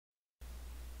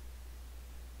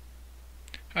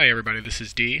Hi everybody, this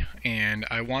is Dee, and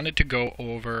I wanted to go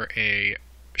over a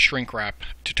Shrinkwrap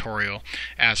tutorial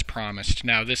as promised.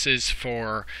 Now this is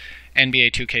for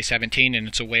NBA 2K17, and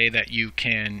it's a way that you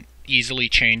can easily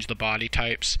change the body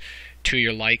types to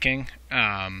your liking,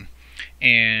 and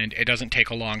it doesn't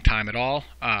take a long time at all.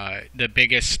 The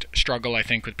biggest struggle I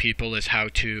think with people is how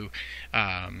to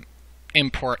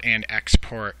import and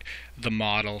export the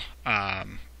model,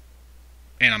 and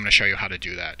I'm going to show you how to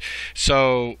do that.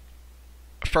 So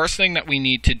first thing that we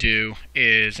need to do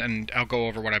is, and I'll go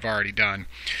over what I've already done,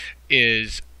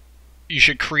 is you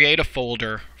should create a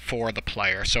folder for the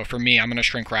player. So for me, I'm going to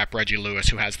shrink wrap Reggie Lewis,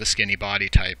 who has the skinny body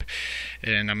type,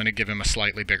 and I'm going to give him a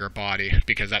slightly bigger body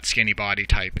because that skinny body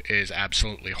type is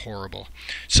absolutely horrible.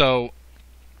 So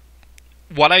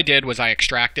what I did was I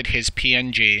extracted his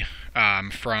PNG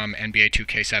from NBA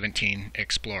 2K17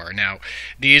 Explorer. Now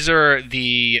these are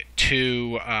the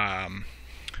two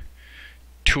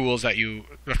tools that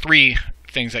the three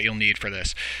things that you'll need for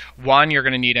this. One, you're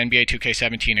going to need NBA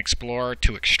 2K17 Explorer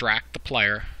to extract the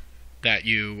player that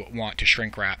you want to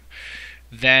shrink wrap.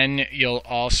 Then you'll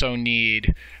also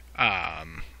need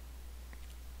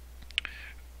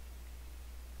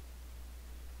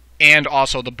and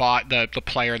also the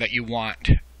player that you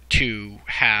want to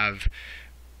have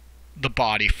the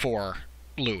body for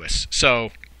Lewis. So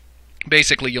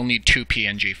basically you'll need two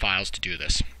PNG files to do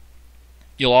this.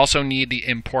 You'll also need the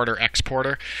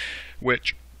importer-exporter,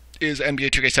 which is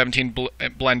NBA 2K17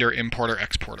 Blender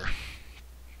importer-exporter.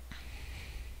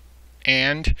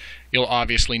 And you'll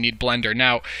obviously need Blender.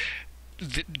 Now,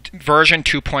 version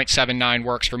 2.79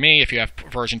 works for me. If you have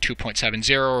version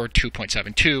 2.70 or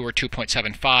 2.72 or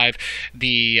 2.75,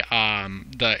 the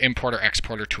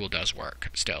importer-exporter tool does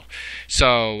work still.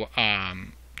 So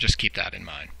just keep that in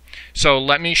mind. So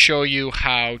let me show you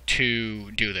how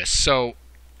to do this. So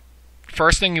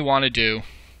first thing you want to do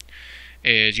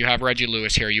is, you have Reggie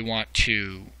Lewis here. You want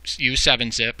to use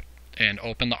 7-zip and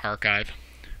open the archive,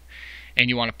 and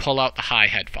you want to pull out the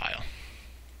hi-head file.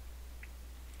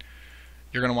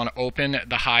 You're going to want to open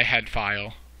the hi-head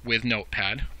file with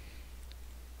Notepad,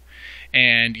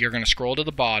 and you're going to scroll to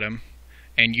the bottom,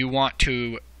 and you want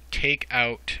to take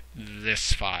out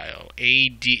this file,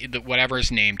 whatever is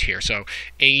named here, so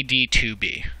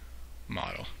AD2B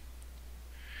model.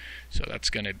 So that's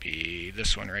going to be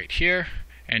this one right here,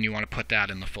 and you want to put that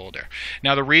in the folder.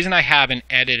 Now the reason I have an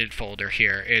edited folder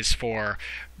here is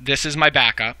this is my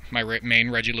backup, my main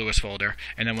Reggie Lewis folder,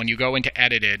 and then when you go into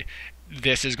edited,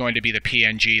 this is going to be the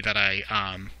PNG that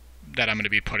I'm going to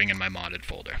be putting in my modded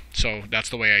folder. So that's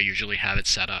the way I usually have it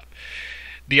set up.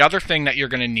 The other thing that you're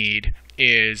going to need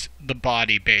is the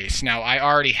body base. Now I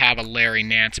already have a Larry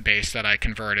Nance base that I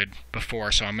converted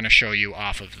before, so I'm going to show you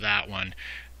off of that one.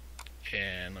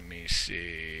 And let me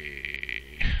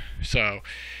see. So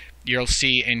you'll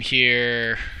see in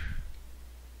here,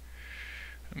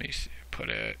 let me see, put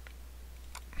it.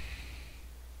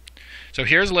 So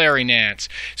here's Larry Nance.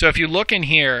 So if you look in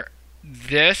here,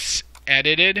 this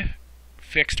edited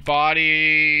fixed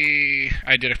body,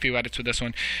 I did a few edits with this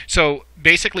one. So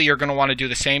basically you're going to want to do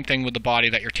the same thing with the body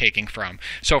that you're taking from.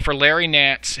 So for Larry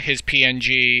Nance, his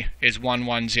PNG is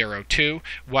 1102.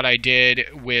 What I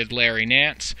did with Larry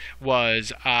Nance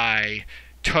was I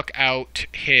took out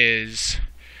his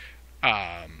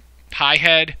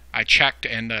hi-head. I checked,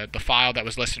 and the file that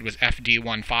was listed was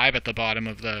FD15 at the bottom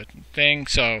of the thing.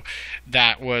 So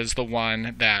that was the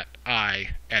one that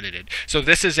I edited. So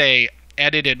this is a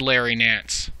edited Larry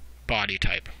Nance body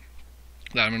type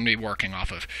that I'm going to be working off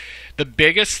of. The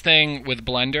biggest thing with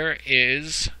Blender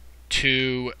is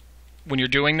when you're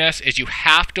doing this, is you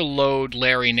have to load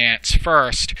Larry Nance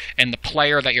first and the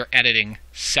player that you're editing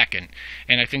second.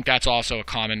 And I think that's also a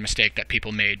common mistake that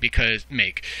people make, because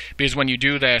when you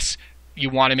do this, you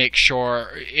want to make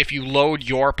sure, if you load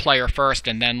your player first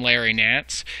and then Larry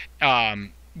Nance,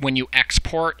 when you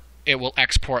export, it will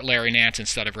export Larry Nance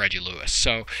instead of Reggie Lewis.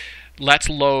 So let's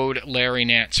load Larry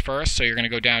Nance first. So you're going to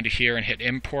go down to here and hit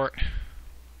import.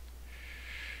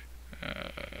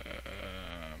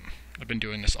 I've been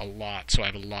doing this a lot, so I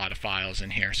have a lot of files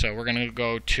in here. So we're going to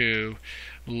go to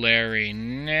Larry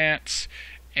Nance,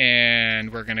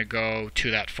 and we're going to go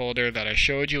to that folder that I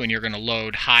showed you, and you're going to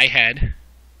load hi-head.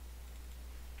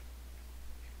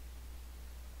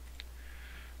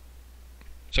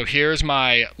 So here's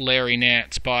my Larry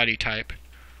Nance body type.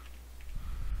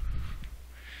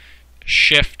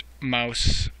 Shift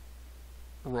mouse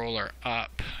roller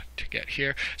up to get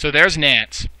here. So there's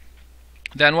Nance.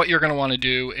 Then what you're going to want to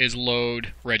do is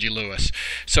load Reggie Lewis.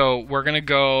 So we're going to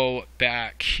go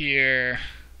back here,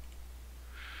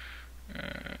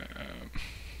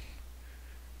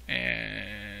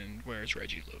 and where where's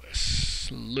Reggie Lewis?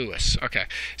 Lewis. Okay.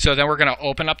 So then we're going to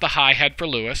open up the hi head for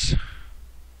Lewis.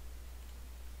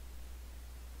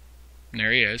 And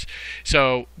there he is.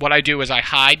 So what I do is I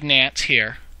hide Nance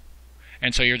here.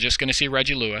 And so you're just going to see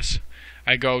Reggie Lewis.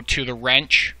 I go to the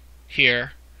wrench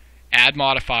here, add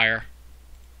modifier,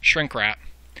 shrink wrap.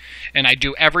 And I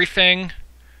do everything.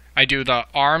 I do the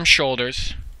arm,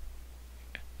 shoulders,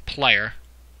 player,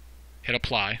 hit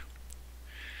apply.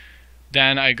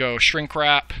 Then I go shrink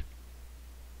wrap,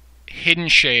 hidden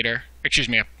shader, excuse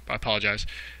me, I apologize,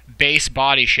 base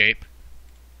body shape,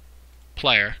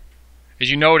 player.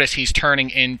 As you notice, he's turning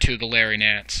into the Larry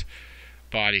Nance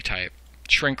body type.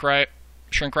 Shrink wrap,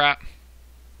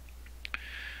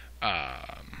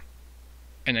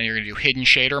 and then you're going to do hidden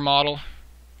shader model,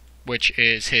 which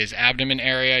is his abdomen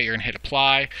area. You're going to hit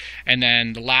apply. And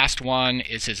then the last one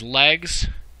is his legs,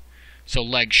 so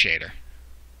leg shader.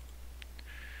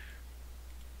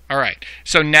 All right,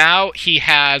 so now he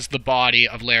has the body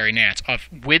of Larry Nance,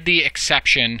 with the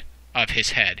exception of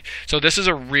his head. So this is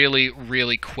a really,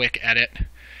 really quick edit.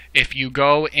 If you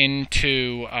go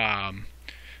into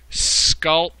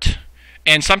sculpt,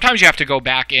 and sometimes you have to go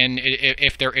back in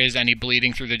if there is any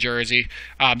bleeding through the jersey.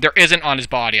 There isn't on his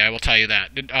body, I will tell you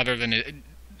that, other than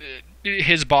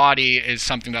his body is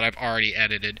something that I've already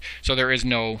edited, so there is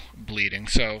no bleeding.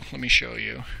 So let me show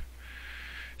you.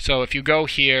 So if you go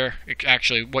here,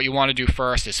 actually what you want to do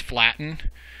first is flatten,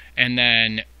 and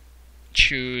then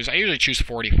choose, I usually choose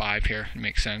 45 here, it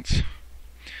makes sense.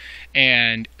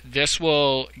 And this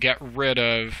will get rid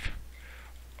of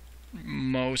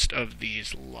most of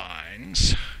these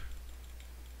lines.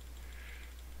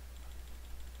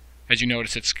 As you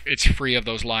notice, it's free of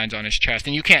those lines on his chest,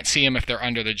 and you can't see them if they're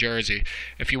under the jersey.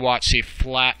 If you watch, see,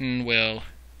 flatten will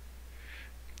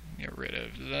get rid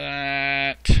of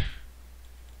that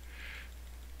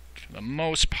for the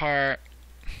most part.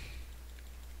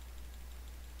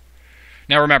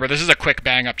 Now remember, this is a quick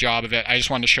bang-up job of it. I just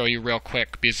wanted to show you real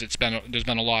quick because there's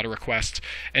been a lot of requests.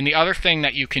 And the other thing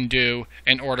that you can do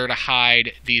in order to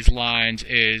hide these lines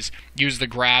is use the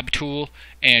grab tool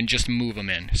and just move them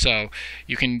in. So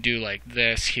you can do like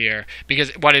this here,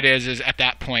 because what it is at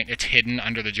that point it's hidden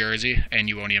under the jersey and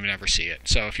you won't even ever see it.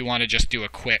 So if you want to just do a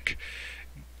quick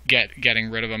getting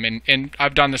rid of them, and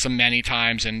I've done this many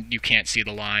times and you can't see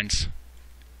the lines.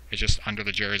 It's just under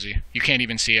the jersey. You can't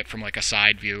even see it from like a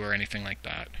side view or anything like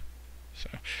that. So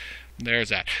there's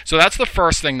that. So that's the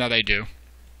first thing that I do,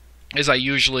 is I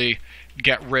usually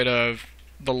get rid of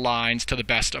the lines to the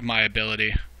best of my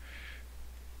ability.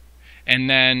 And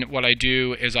then what I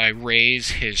do is I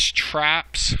raise his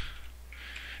traps,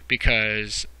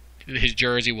 because his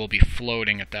jersey will be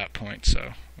floating at that point.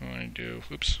 So what I'm going to do,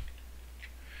 oops.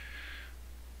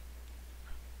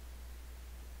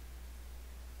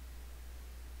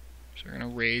 So we're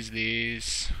going to raise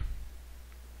these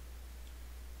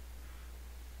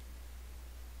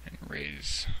and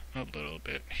raise a little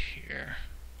bit here.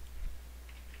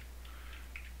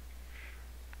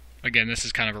 Again, this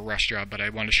is kind of a rush job, but I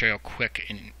want to show you how quick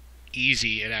and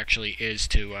easy it actually is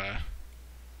to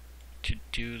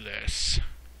do this.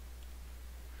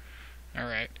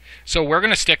 Alright, so we're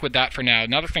going to stick with that for now.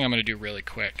 Another thing I'm going to do really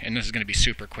quick, and this is going to be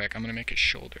super quick, I'm going to make his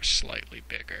shoulders slightly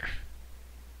bigger.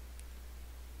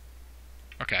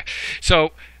 Okay,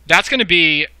 so that's going to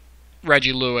be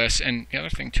Reggie Lewis, and the other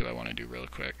thing too I want to do really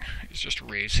quick is just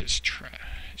raise his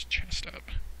chest up.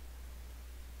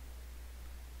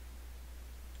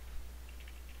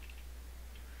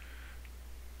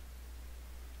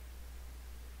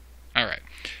 All right,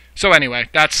 so anyway,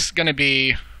 that's going to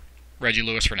be Reggie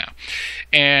Lewis for now.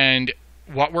 And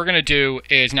what we're going to do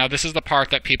is, now this is the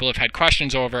part that people have had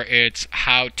questions over, it's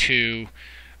how to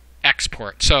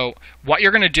export. So what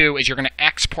you're going to do is you're going to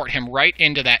export him right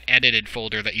into that edited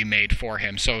folder that you made for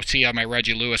him. So see on my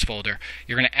Reggie Lewis folder,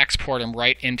 you're going to export him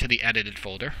right into the edited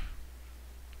folder.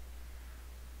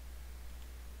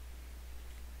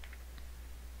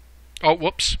 Oh,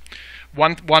 whoops.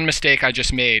 One mistake I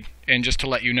just made, and just to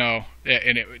let you know,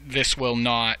 this will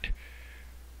not,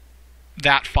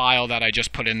 that file that I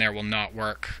just put in there will not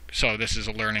work. So this is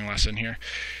a learning lesson here.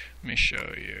 Let me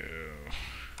show you.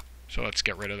 So let's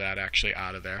get rid of that actually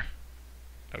out of there.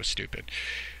 That was stupid.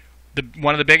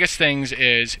 One of the biggest things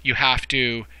is you have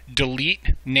to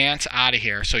delete Nance out of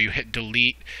here. So you hit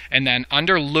delete, and then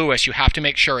under Lewis you have to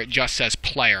make sure it just says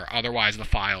player, otherwise the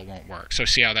file won't work. So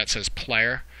see how that says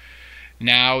player?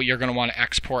 Now you're going to want to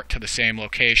export to the same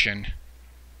location.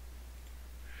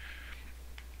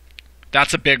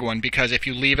 That's a big one, because if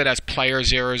you leave it as player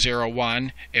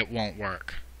 001, it won't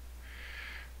work.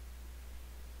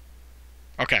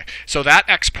 Okay, so that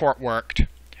export worked,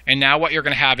 And now what you're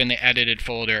going to have in the edited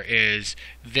folder is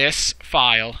this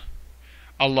file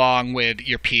along with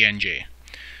your PNG.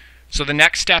 So the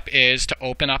next step is to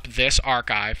open up this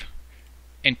archive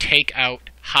and take out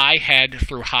high head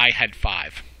through high head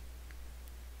 5.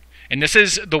 And this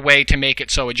is the way to make it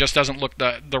so it just doesn't look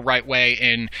the right way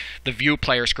in the view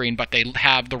player screen, but they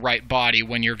have the right body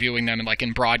when you're viewing them like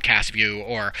in broadcast view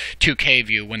or 2K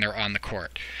view when they're on the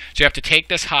court. So you have to take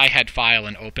this high head file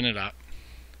and open it up.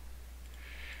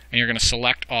 And you're going to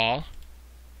select all,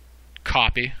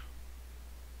 copy,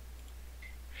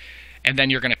 and then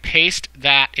you're going to paste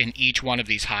that in each one of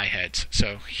these high heads.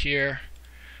 So here,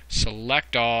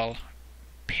 select all,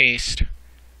 paste,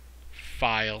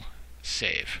 file,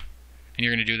 save. And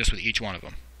you're going to do this with each one of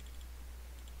them.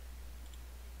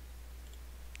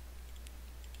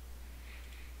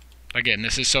 Again,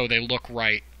 this is so they look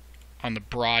right on the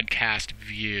broadcast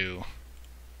view.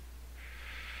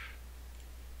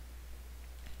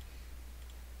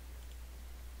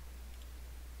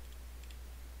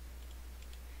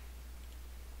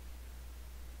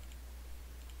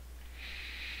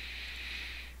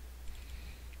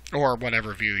 Or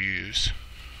whatever view you use.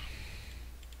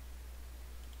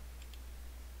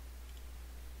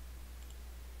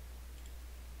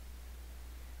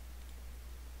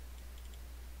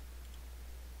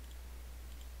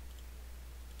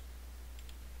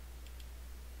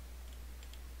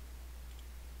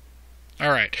 All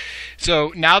right,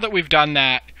 so now that we've done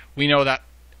that, we know that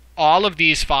all of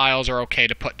these files are okay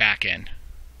to put back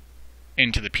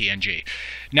into the PNG.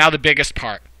 Now the biggest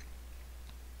part.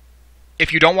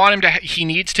 If you don't want him to, he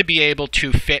needs to be able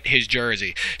to fit his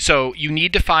jersey. So you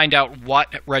need to find out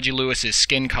what Reggie Lewis's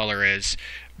skin color is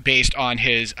based on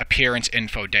his appearance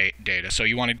info data. So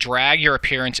you want to drag your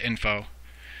appearance info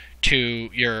to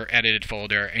your edited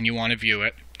folder, and you want to view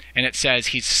it. And it says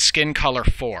he's skin color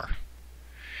 4.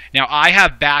 Now I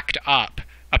have backed up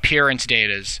appearance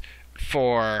datas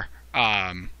for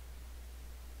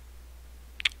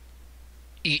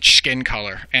each skin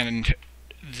color, and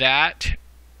that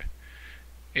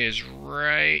is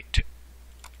right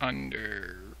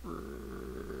under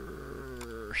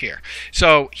here.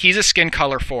 So he's a skin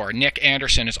color 4. Nick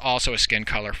Anderson is also a skin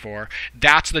color 4.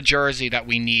 That's the jersey that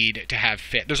we need to have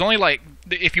fit. There's only like,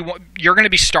 if you want, you're going to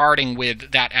be starting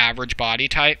with that average body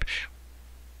type,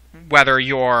 whether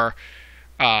you're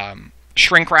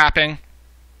shrink wrapping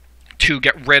to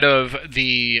get rid of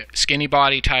the skinny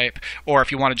body type, or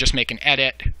if you want to just make an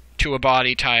edit to a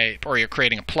body type, or you're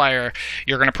creating a player,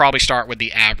 you're going to probably start with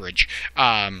the average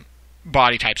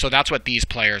body type. So that's what these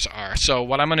players are. So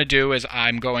what I'm going to do is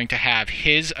I'm going to have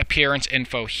his appearance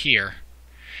info here,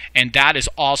 and that is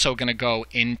also going to go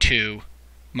into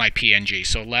my PNG.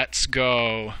 So let's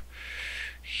go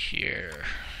here.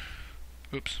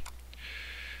 Oops.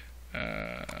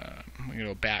 I'm going to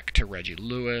go back to Reggie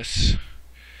Lewis.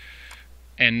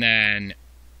 And then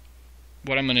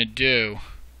what I'm going to do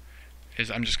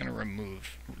is I'm just going to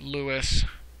remove Lewis.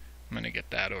 I'm going to get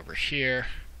that over here.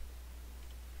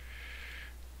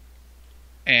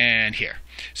 And here.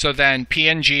 So then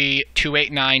PNG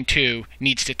 2892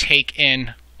 needs to take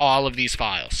in all of these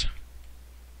files.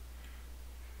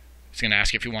 It's going to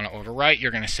ask you if you want to overwrite.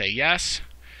 You're going to say yes.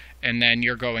 And then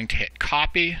you're going to hit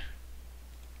copy.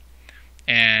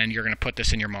 And you're going to put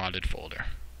this in your modded folder.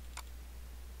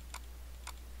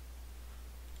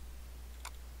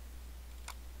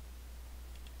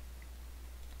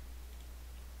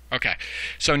 Okay,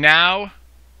 so now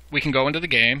we can go into the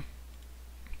game,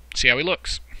 see how he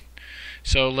looks.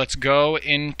 So let's go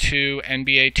into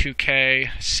NBA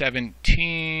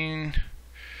 2K17.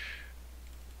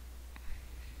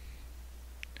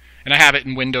 And I have it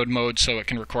in windowed mode so it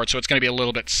can record, so it's going to be a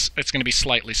little bit, it's going to be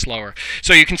slightly slower.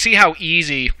 So you can see how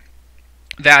easy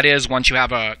that is once you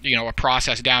have a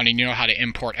process down and you know how to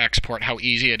import, export, how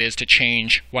easy it is to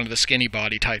change one of the skinny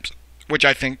body types, which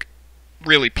I think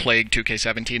really plagued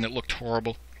 2K17. It looked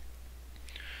horrible.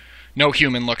 No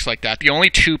human looks like that. The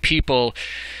only two people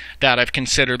that I've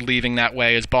considered leaving that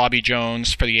way is Bobby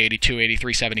Jones for the 82-83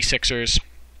 76ers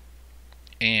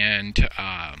and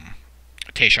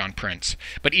Tayshaun Prince.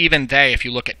 But even they, if you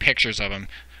look at pictures of them,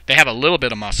 they have a little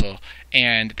bit of muscle,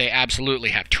 and they absolutely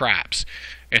have traps.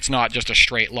 It's not just a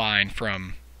straight line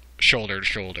from shoulder to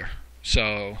shoulder.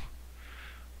 So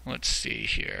let's see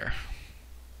here.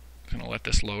 I'm going to let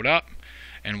this load up.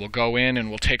 And we'll go in and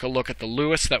we'll take a look at the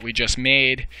Lewis that we just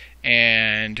made,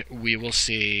 and we will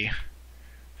see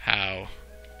how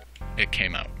it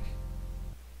came out.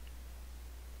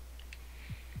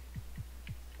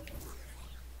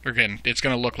 Again, it's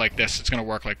going to look like this. It's going to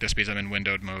work like this because I'm in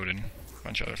windowed mode and a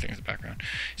bunch of other things in the background.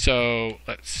 So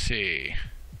let's see.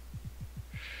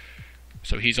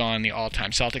 So he's on the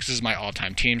all-time Celtics. This is my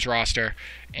all-time teams roster.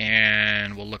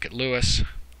 And we'll look at Lewis.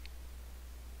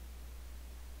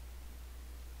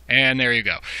 And there you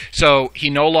go. So he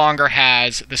no longer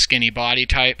has the skinny body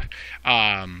type.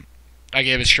 I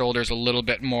gave his shoulders a little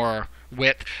bit more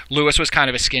width. Lewis was kind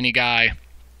of a skinny guy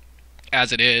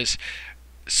as it is.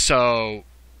 So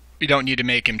you don't need to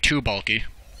make him too bulky.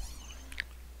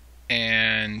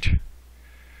 And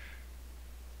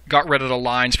got rid of the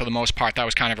lines for the most part. That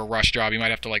was kind of a rush job. You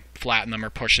might have to like flatten them or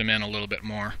push them in a little bit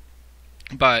more.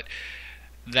 But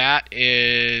that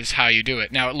is how you do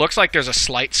it. Now, it looks like there's a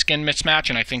slight skin mismatch,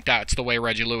 and I think that's the way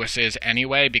Reggie Lewis is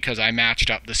anyway, because I matched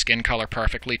up the skin color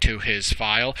perfectly to his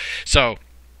file. So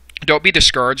don't be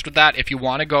discouraged with that. If you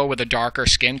want to go with a darker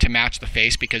skin to match the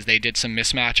face because they did some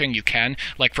mismatching, you can.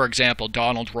 Like, for example,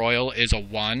 Donald Royal is a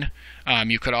 1.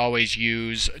 You could always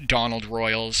use Donald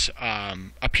Royal's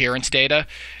appearance data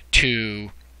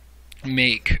to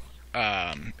make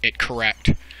it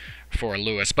correct for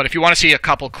Lewis. But if you want to see a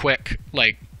couple quick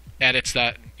like edits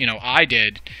that I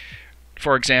did,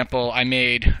 for example, I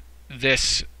made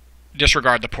this,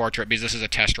 disregard the portrait because this is a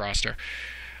test roster.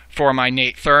 For my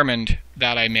Nate Thurmond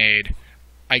that I made,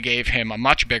 I gave him a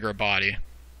much bigger body,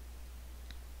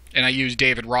 and I used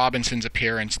David Robinson's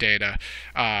appearance data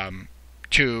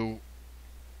to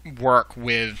work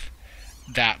with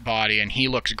that body, and he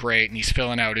looks great, and he's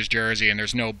filling out his jersey, and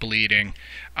there's no bleeding.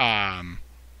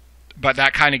 But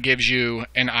that kind of gives you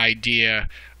an idea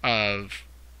of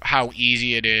how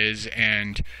easy it is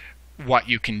and what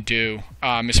you can do.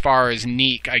 As far as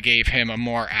Neek, I gave him a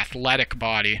more athletic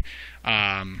body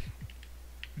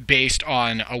based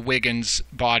on a Wiggins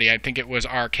body. I think it was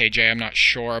RKJ, I'm not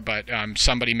sure, but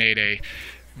somebody made a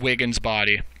Wiggins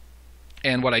body.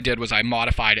 And what I did was I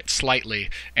modified it slightly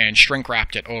and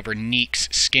shrink-wrapped it over Neek's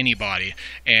skinny body,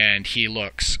 and he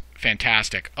looks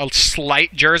fantastic. A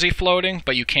slight jersey floating,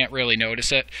 but you can't really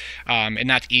notice it, and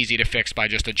that's easy to fix by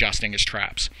just adjusting his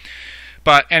traps.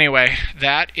 But anyway,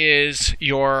 that is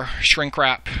your shrink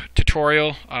wrap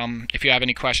tutorial. If you have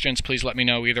any questions, please let me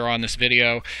know either on this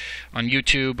video on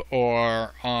YouTube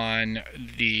or on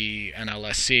the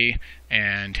NLSC,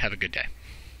 and have a good day.